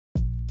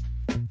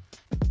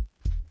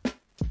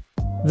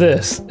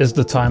This is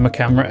the Timer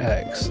Camera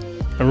X,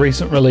 a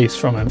recent release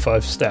from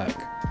M5stack.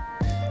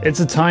 It's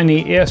a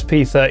tiny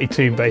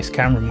ESP32 based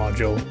camera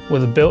module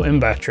with a built-in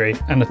battery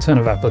and a ton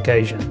of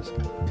applications.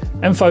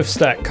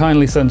 M5stack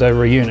kindly sent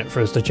over a unit for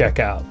us to check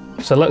out,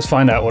 so let's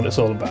find out what it's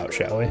all about,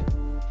 shall we?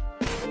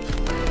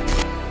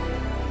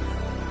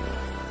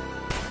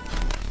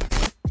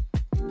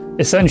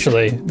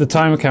 Essentially, the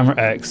Timer Camera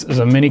X is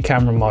a mini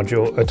camera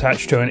module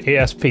attached to an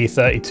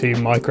ESP32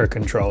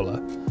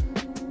 microcontroller.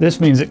 This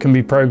means it can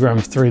be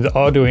programmed through the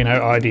Arduino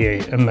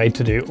IDE and made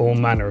to do all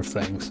manner of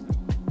things,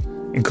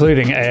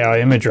 including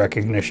AI image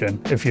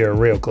recognition if you're a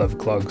real clever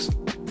clogs.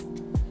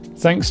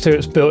 Thanks to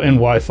its built-in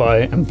Wi-Fi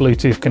and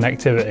Bluetooth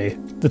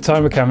connectivity, the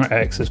Timer Camera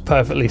X is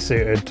perfectly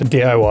suited to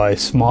DIY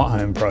smart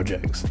home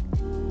projects.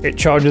 It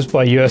charges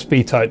by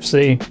USB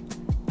Type-C,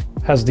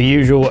 has the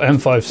usual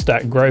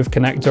M5stack Grove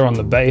connector on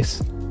the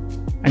base,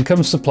 and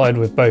comes supplied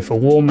with both a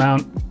wall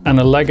mount and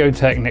a LEGO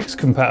Technics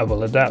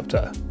compatible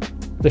adapter.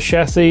 The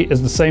chassis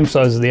is the same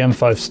size as the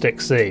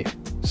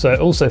M5stack, so it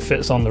also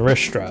fits on the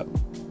wrist strap.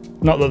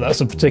 Not that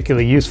that's a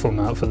particularly useful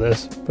mount for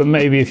this, but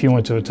maybe if you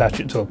want to attach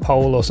it to a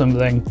pole or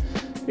something,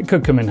 it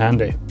could come in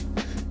handy.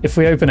 If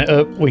we open it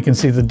up, we can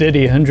see the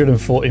Diddy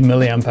 140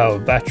 mAh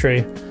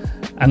battery,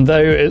 and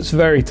though it's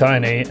very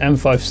tiny,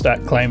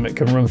 M5stack claim it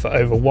can run for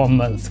over 1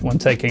 month when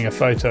taking a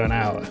photo an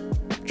hour,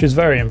 which is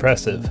very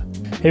impressive.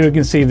 Here we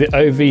can see the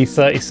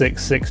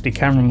OV3660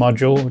 camera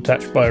module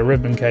attached by a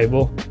ribbon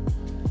cable.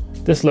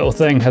 This little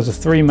thing has a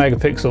 3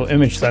 megapixel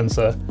image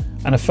sensor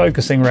and a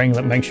focusing ring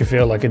that makes you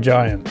feel like a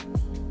giant.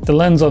 The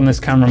lens on this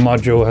camera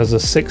module has a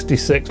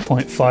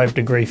 66.5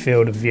 degree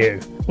field of view,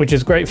 which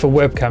is great for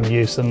webcam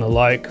use and the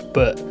like,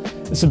 but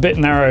it's a bit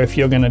narrow if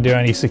you're going to do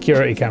any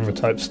security camera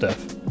type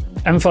stuff.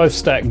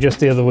 M5stack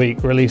just the other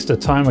week released a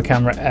Timer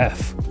Camera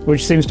F,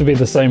 which seems to be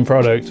the same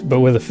product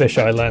but with a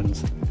fisheye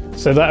lens,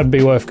 so that would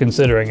be worth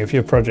considering if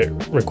your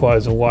project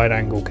requires a wide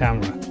angle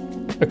camera.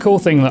 A cool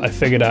thing that I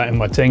figured out in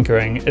my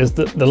tinkering is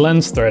that the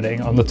lens threading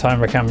on the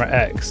Timer Camera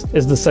X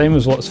is the same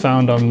as what's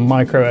found on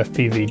micro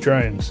FPV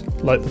drones,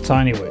 like the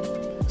Tiny Whip.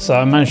 So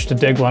I managed to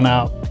dig one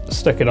out,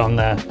 stuck it on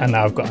there, and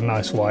now I've got a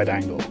nice wide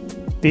angle.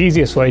 The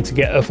easiest way to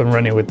get up and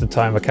running with the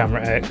Timer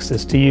Camera X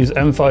is to use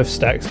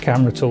M5stack's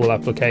Camera Tool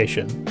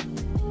application.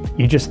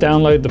 You just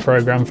download the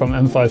program from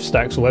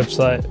M5stack's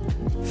website,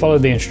 follow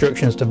the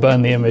instructions to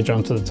burn the image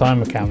onto the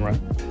timer camera,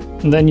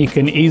 and then you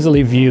can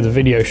easily view the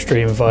video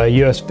stream via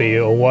USB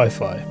or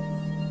Wi-Fi.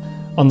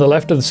 On the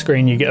left of the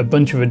screen you get a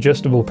bunch of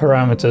adjustable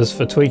parameters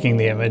for tweaking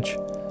the image,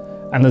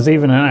 and there's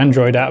even an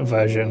Android app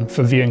version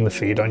for viewing the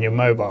feed on your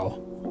mobile.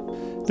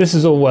 This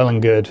is all well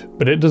and good,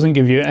 but it doesn't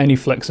give you any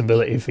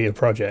flexibility for your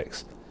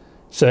projects.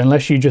 So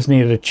unless you just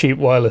need a cheap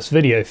wireless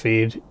video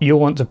feed, you'll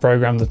want to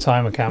program the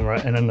timer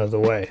camera in another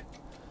way.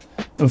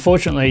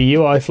 Unfortunately,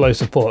 UI flow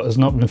support has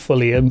not been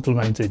fully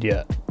implemented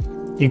yet.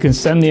 You can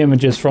send the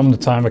images from the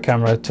timer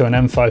camera to an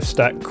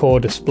M5stack core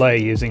display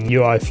using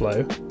UI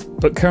flow,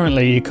 but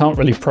currently you can't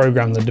really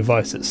program the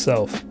device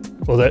itself,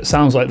 although it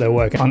sounds like they're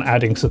working on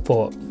adding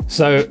support.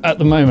 So at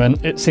the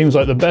moment, it seems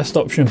like the best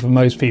option for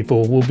most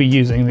people will be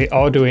using the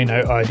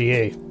Arduino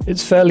IDE.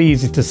 It's fairly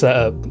easy to set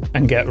up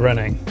and get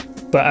running,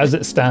 but as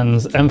it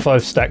stands,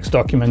 M5stack's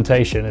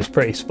documentation is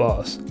pretty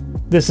sparse.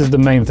 This is the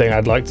main thing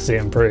I'd like to see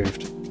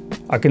improved.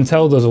 I can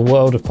tell there's a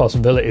world of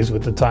possibilities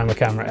with the Timer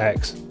Camera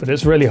X, but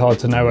it's really hard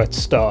to know where to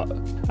start,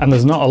 and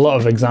there's not a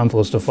lot of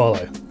examples to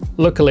follow.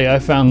 Luckily, I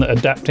found that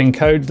adapting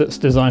code that's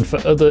designed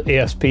for other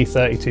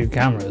ESP32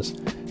 cameras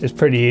is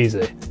pretty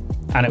easy,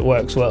 and it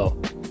works well.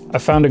 I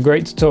found a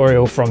great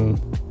tutorial from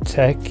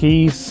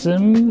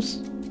TechiesMS?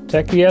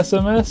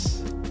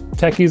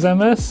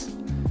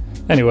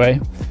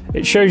 Anyway,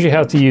 it shows you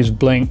how to use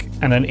Blink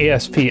and an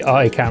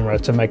ESP-I camera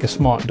to make a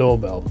smart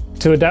doorbell.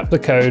 To adapt the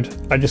code,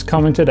 I just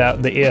commented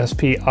out the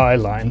ESP-I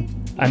line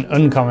and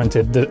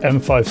uncommented the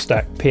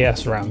M5stack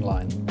PSRAM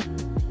line.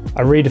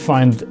 I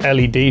redefined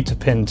LED to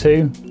pin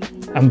 2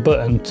 and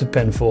button to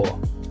pin 4.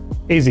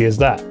 Easy as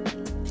that.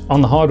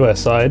 On the hardware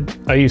side,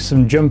 I used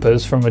some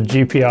jumpers from a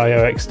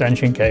GPIO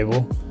extension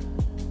cable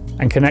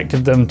and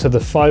connected them to the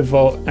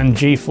 5V and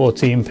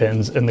G14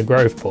 pins in the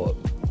Grove port.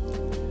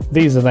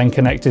 These are then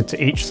connected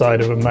to each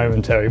side of a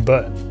momentary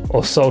button,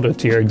 or soldered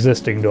to your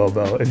existing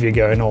doorbell if you're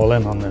going all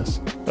in on this.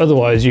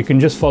 Otherwise, you can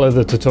just follow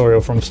the tutorial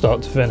from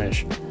start to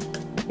finish.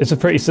 It's a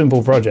pretty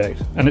simple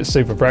project, and it's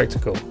super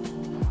practical.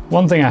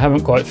 One thing I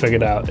haven't quite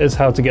figured out is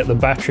how to get the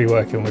battery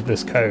working with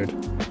this code.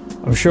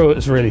 I'm sure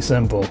it's really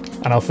simple,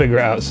 and I'll figure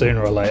it out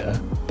sooner or later,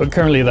 but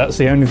currently that's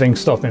the only thing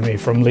stopping me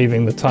from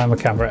leaving the Timer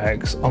Camera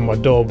X on my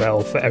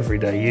doorbell for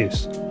everyday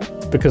use,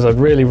 because I'd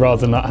really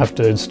rather not have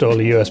to install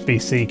a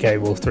USB-C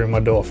cable through my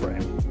door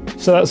frame.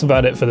 So that's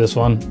about it for this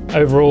one.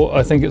 Overall,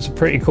 I think it's a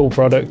pretty cool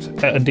product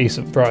at a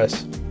decent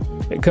price.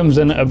 It comes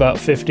in at about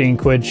 15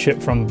 quid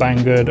shipped from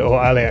Banggood or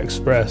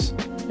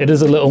AliExpress. It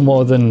is a little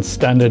more than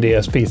standard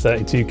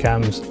ESP32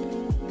 cams,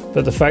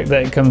 but the fact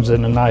that it comes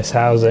in a nice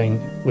housing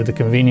with the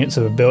convenience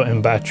of a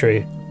built-in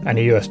battery and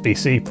a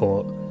USB-C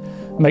port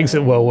makes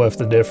it well worth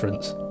the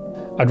difference.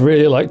 I'd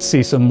really like to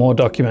see some more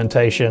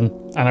documentation,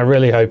 and I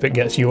really hope it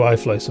gets UI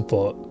flow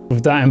support.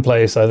 With that in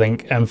place, I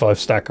think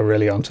M5stack are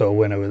really onto a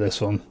winner with this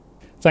one.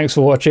 Thanks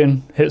for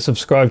watching, hit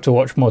subscribe to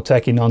watch more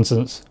techie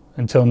nonsense.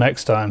 Until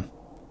next time,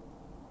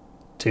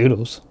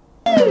 toodles.